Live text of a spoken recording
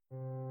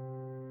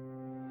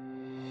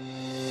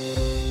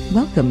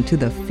Welcome to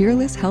the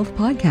Fearless Health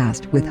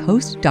Podcast with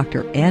host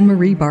Dr.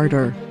 Anne-Marie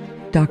Barter.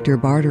 Dr.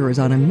 Barter is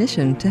on a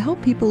mission to help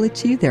people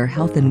achieve their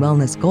health and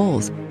wellness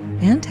goals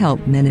and help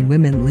men and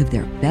women live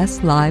their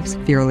best lives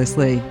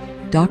fearlessly.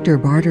 Dr.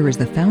 Barter is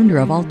the founder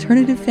of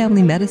Alternative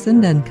Family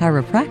Medicine and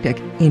Chiropractic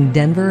in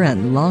Denver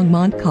and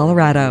Longmont,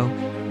 Colorado.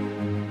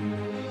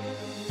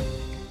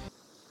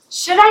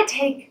 Should I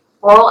take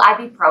oral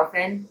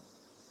ibuprofen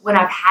when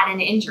I've had an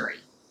injury?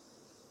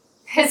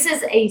 This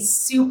is a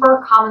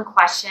super common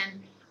question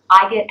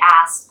I get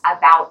asked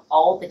about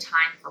all the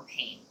time for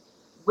pain.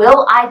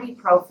 Will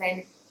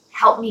ibuprofen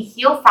help me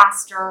heal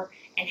faster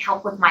and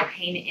help with my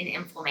pain and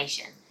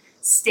inflammation?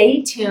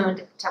 Stay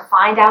tuned to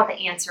find out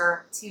the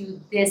answer to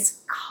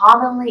this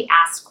commonly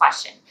asked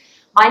question.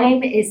 My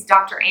name is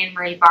Dr.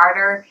 Anne-Marie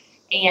Barter,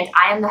 and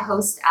I am the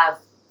host of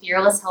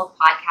Fearless Health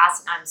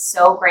Podcast, and I'm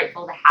so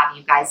grateful to have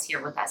you guys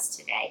here with us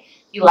today.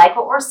 If you like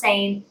what we're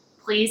saying,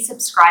 please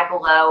subscribe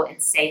below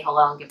and say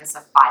hello and give us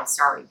a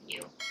 5-star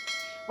review.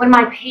 When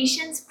my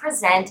patients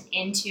present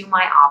into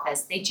my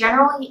office, they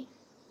generally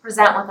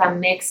present with a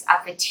mix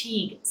of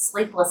fatigue,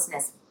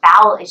 sleeplessness,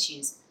 bowel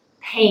issues,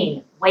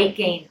 pain, weight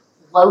gain,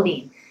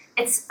 bloating.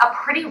 It's a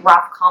pretty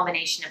rough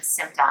combination of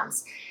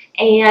symptoms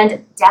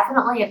and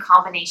definitely a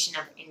combination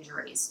of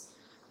injuries.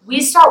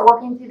 We start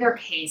working through their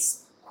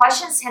case.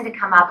 Questions tend to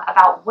come up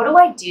about, what do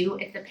I do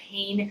if the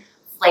pain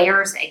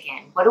flares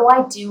again? What do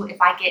I do if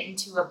I get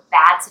into a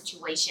bad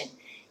situation?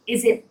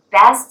 Is it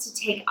best to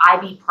take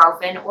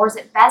ibuprofen, or is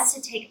it best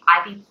to take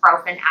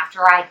ibuprofen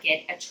after I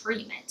get a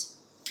treatment?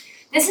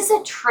 This is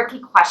a tricky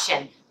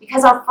question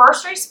because our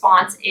first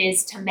response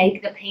is to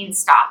make the pain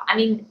stop. I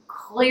mean,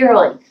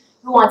 clearly,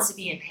 who wants to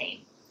be in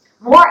pain?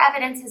 More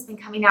evidence has been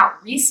coming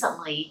out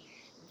recently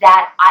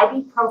that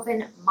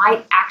ibuprofen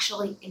might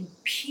actually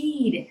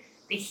impede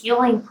the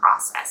healing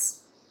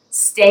process.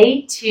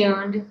 Stay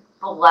tuned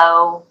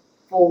below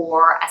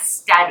for a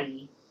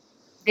study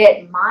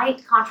that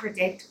might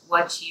contradict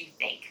what you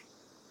think.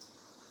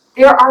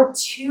 There are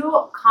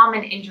two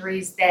common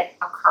injuries that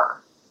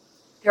occur.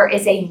 There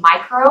is a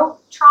micro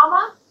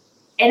trauma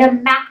and a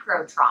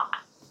macro trauma.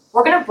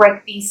 We're going to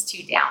break these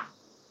two down.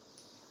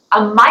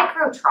 A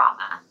micro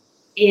trauma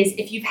is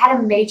if you've had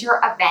a major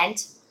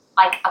event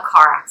like a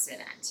car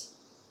accident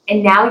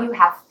and now you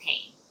have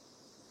pain.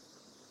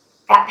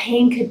 That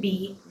pain could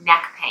be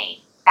neck pain,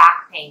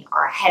 back pain,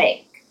 or a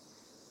headache.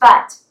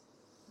 But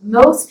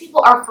most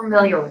people are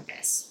familiar with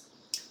this.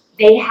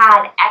 They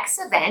had X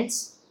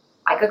event,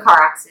 like a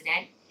car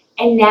accident,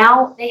 and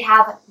now they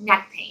have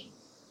neck pain,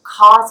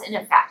 cause and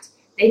effect.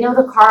 They know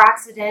the car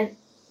accident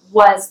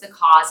was the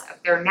cause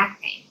of their neck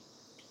pain.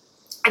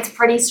 It's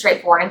pretty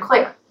straightforward and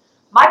clear.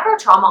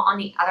 Microtrauma, on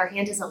the other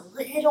hand, is a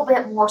little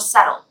bit more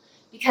subtle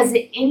because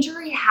the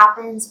injury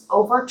happens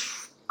over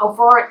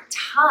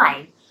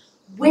time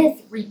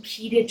with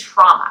repeated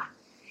trauma.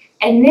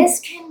 And this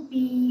can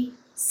be,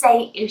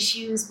 say,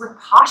 issues with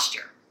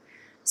posture.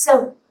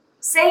 So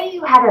say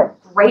you had a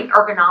great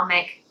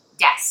ergonomic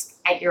desk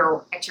at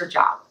your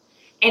job.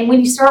 And when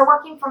you started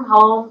working from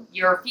home,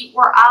 your feet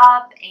were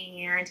up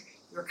and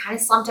you were kind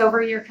of slumped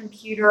over your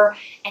computer.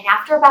 And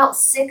after about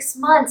 6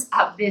 months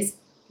of this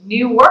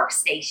new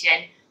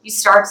workstation, you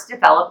start to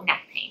develop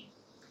neck pain.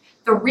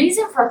 The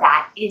reason for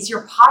that is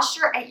your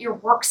posture at your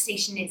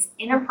workstation is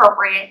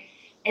inappropriate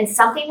and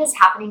something is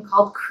happening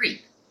called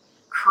creep.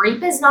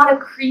 Creep is not a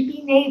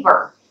creepy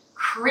neighbor.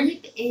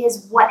 Creep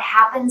is what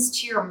happens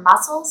to your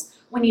muscles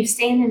when you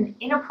stay in an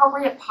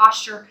inappropriate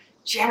posture,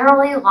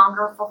 generally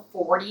longer for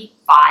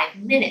 45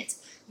 minutes.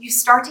 You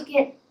start to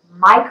get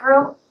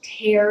micro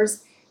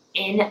tears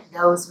in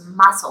those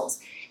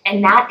muscles,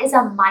 and that is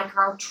a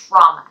micro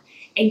trauma.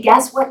 And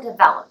guess what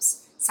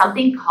develops?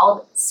 Something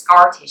called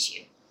scar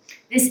tissue.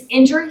 This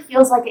injury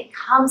feels like it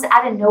comes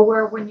out of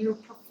nowhere when you're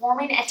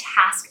performing a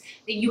task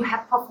that you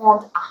have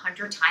performed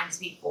 100 times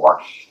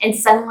before, and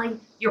suddenly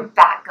your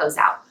back goes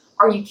out,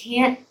 or you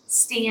can't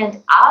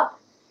stand up,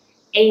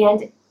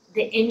 and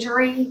the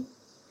injury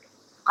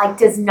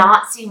does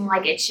not seem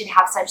like it should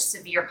have such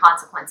severe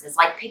consequences,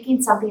 like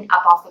picking something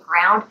up off the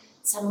ground,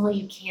 suddenly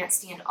you can't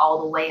stand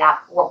all the way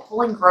up, or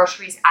pulling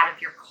groceries out of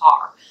your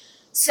car.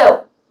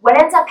 So what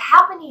ends up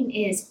happening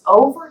is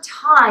over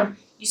time,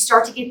 you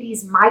start to get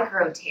these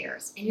micro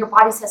tears, and your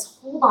body says,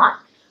 hold on,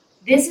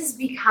 this is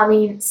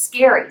becoming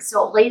scary.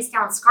 So it lays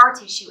down scar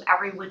tissue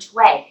every which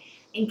way.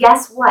 And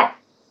guess what?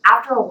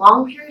 After a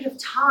long period of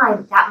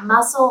time, that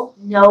muscle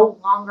no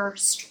longer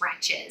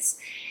stretches.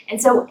 And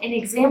so an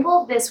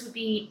example of this would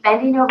be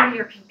bending over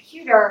your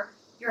computer,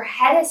 your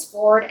head is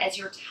forward as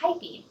you're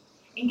typing.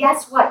 And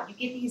guess what? You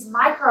get these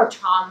micro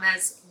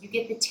traumas, you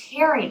get the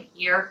tearing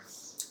here,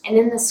 and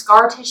then the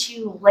scar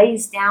tissue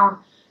lays down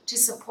to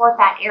support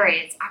that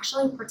area. It's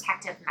actually a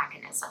protective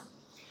mechanism.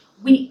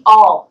 We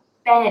all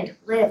bend,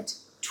 lift,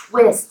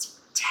 twist,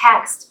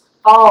 text,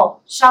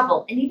 fall,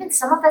 shovel, and even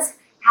some of us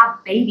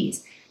have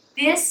babies.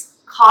 This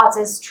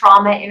causes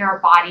trauma in our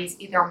bodies,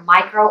 either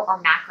micro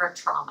or macro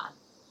trauma.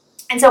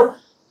 And so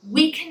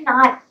we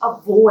cannot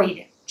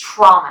avoid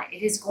trauma.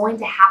 It is going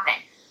to happen.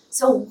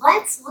 So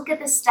let's look at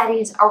the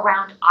studies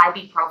around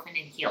ibuprofen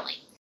and healing.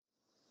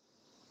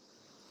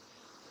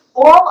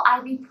 Oral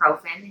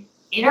ibuprofen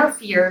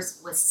interferes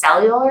with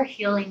cellular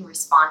healing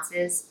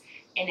responses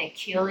in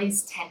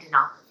Achilles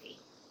tendinopathy.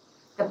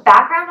 The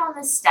background on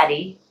this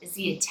study is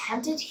the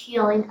attempted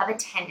healing of a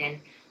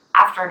tendon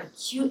after an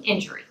acute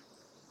injury,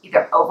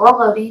 either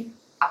overloading,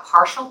 a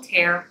partial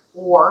tear,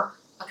 or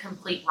a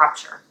complete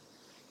rupture.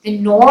 The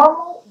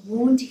normal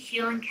wound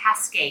healing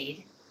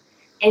cascade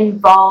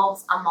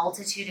involves a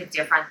multitude of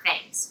different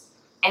things,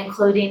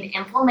 including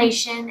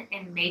inflammation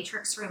and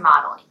matrix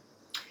remodeling.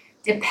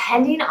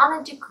 Depending on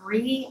the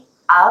degree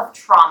of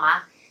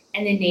trauma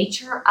and the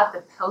nature of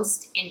the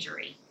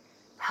post-injury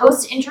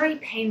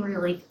pain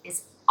relief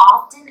is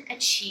often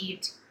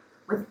achieved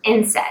with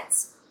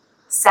NSAIDs,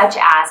 such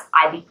as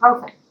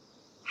ibuprofen.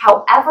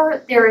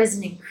 However, there is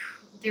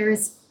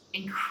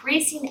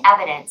increasing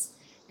evidence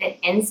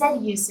that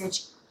NSAID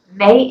usage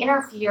may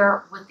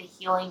interfere with the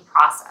healing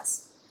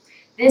process.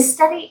 This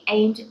study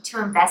aimed to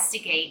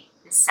investigate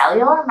the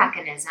cellular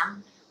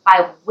mechanism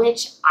by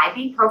which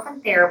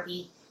ibuprofen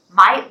therapy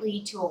might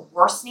lead to a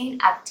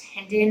worsening of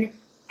tendon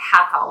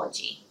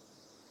pathology.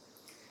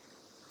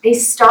 They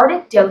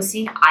started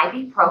dosing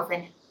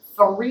ibuprofen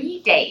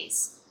 3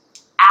 days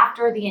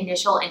after the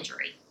initial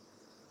injury.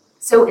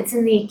 So it's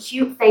in the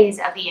acute phase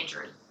of the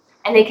injury.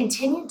 And they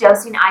continued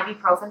dosing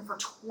ibuprofen for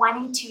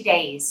 22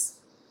 days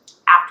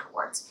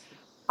afterwards.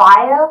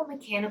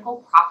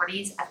 Biomechanical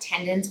properties of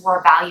tendons were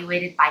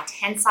evaluated by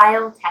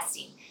tensile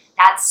testing,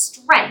 that's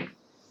strength,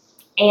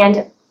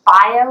 and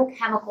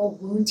biochemical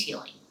wound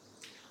healing.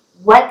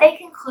 What they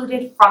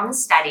concluded from the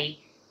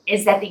study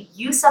is that the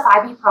use of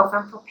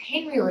ibuprofen for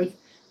pain relief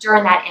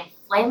during that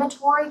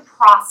inflammatory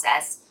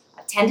process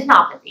of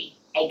tendinopathy,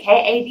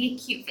 aka the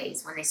acute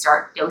phase when they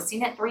start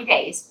dosing at 3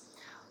 days,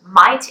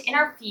 might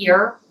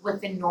interfere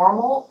with the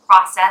normal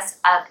process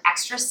of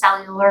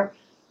extracellular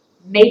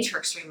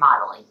matrix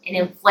remodeling in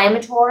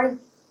inflammatory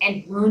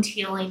and wound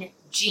healing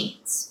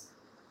genes.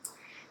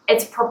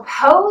 It's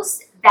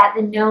proposed that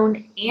the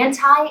known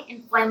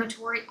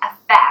anti-inflammatory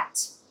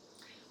effect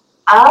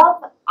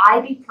of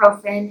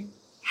ibuprofen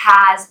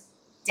has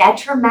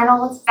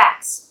detrimental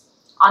effects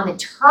on the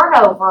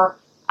turnover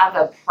of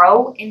a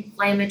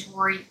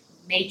pro-inflammatory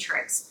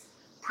matrix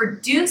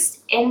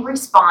produced in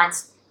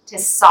response to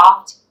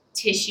soft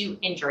tissue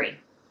injury,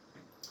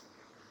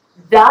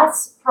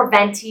 thus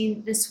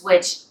preventing the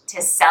switch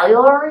to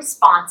cellular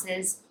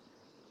responses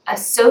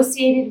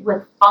associated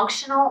with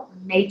functional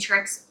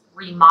matrix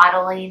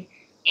remodeling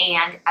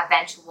and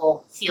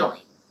eventual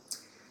healing.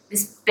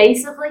 This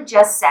basically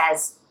just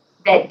says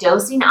that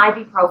dosing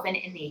ibuprofen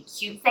in the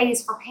acute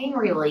phase for pain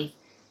relief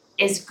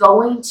is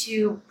going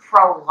to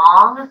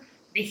prolong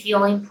the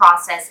healing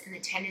process and the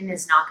tendon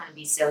is not going to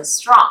be so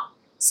strong.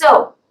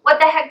 So what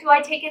the heck do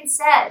I take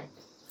instead?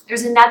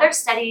 There's another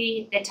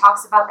study that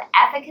talks about the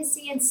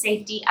efficacy and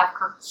safety of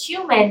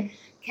curcumin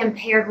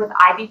compared with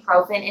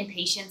ibuprofen in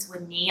patients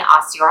with knee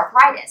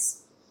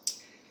osteoarthritis.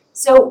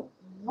 So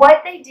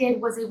what they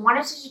did was they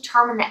wanted to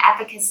determine the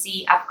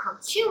efficacy of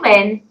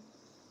curcumin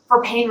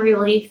for pain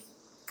relief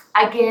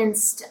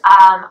against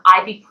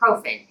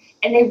ibuprofen.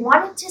 And they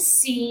wanted to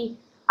see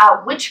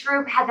which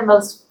group had the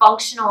most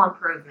functional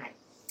improvement.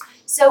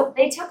 So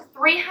they took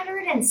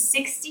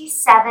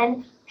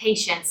 367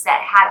 patients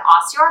that had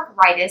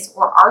osteoarthritis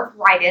or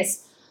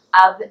arthritis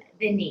of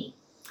the knee.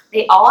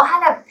 They all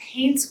had a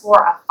pain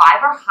score of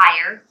 5 or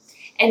higher,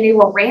 and they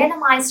were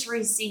randomized to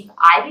receive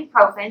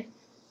ibuprofen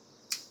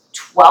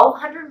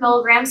 1,200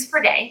 milligrams per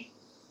day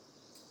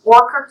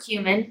or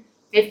curcumin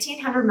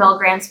 1,500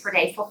 milligrams per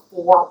day for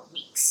 4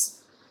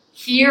 weeks.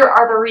 Here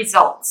are the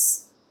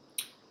results.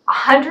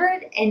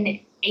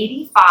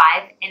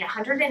 185 and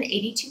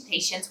 182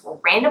 patients were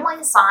randomly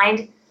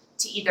assigned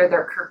to either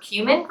their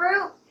curcumin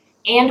group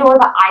and or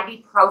the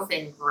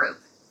ibuprofen group.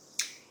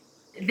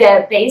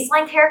 The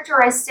baseline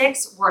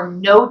characteristics were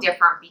no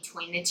different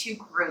between the two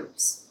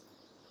groups.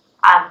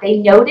 They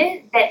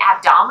noted that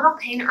abdominal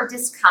pain or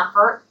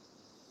discomfort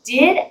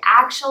did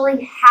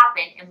actually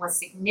happen and was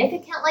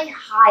significantly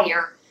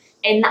higher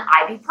in the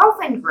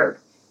ibuprofen group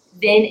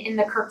than in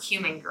the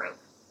curcumin group.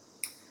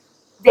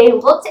 They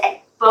looked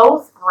at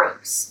both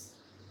groups,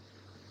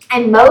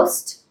 and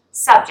most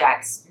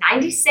subjects,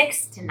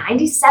 96 to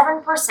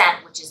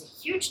 97%, which is a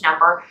huge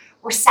number,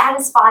 were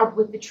satisfied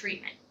with the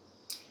treatment.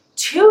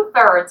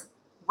 2/3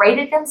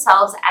 rated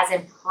themselves as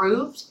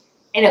improved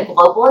in a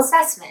global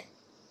assessment.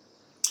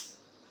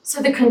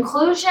 So the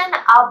conclusion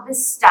of the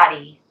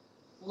study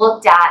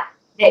looked at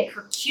that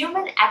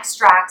curcumin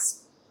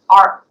extracts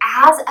are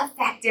as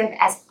effective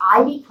as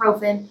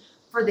ibuprofen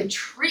for the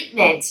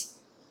treatment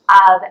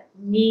of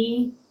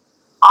knee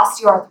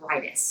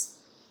osteoarthritis.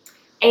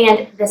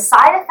 And the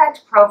side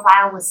effect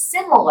profile was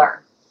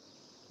similar,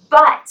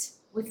 but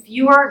with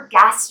fewer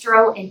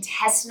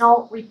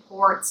gastrointestinal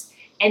reports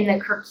in the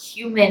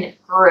curcumin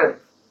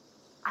group.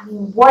 I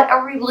mean, what a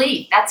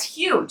relief. That's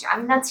huge.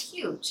 That's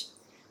huge.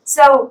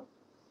 So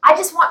I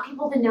just want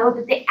people to know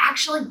that they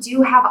actually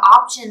do have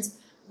options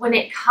when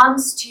it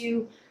comes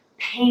to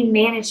pain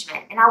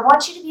management. And I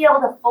want you to be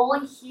able to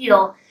fully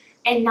heal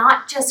and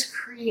not just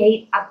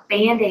create a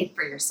Band-Aid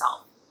for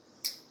yourself.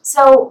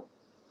 So,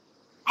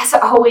 as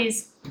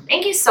always,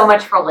 thank you so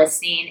much for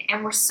listening,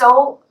 and we're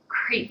so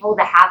grateful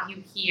to have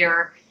you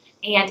here.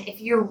 And if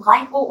you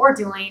like what we're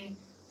doing,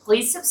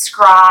 please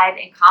subscribe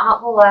and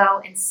comment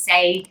below and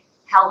say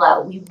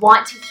hello. We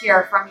want to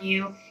hear from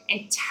you,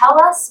 and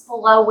tell us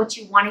below what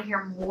you want to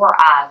hear more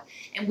of,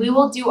 and we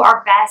will do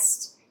our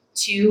best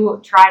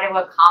to try to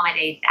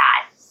accommodate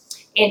that.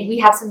 And we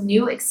have some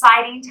new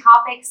exciting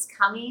topics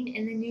coming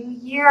in the new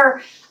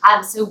year,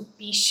 so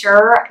be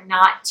sure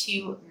not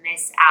to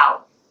miss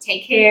out.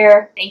 Take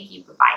care. Thank you. Bye-bye.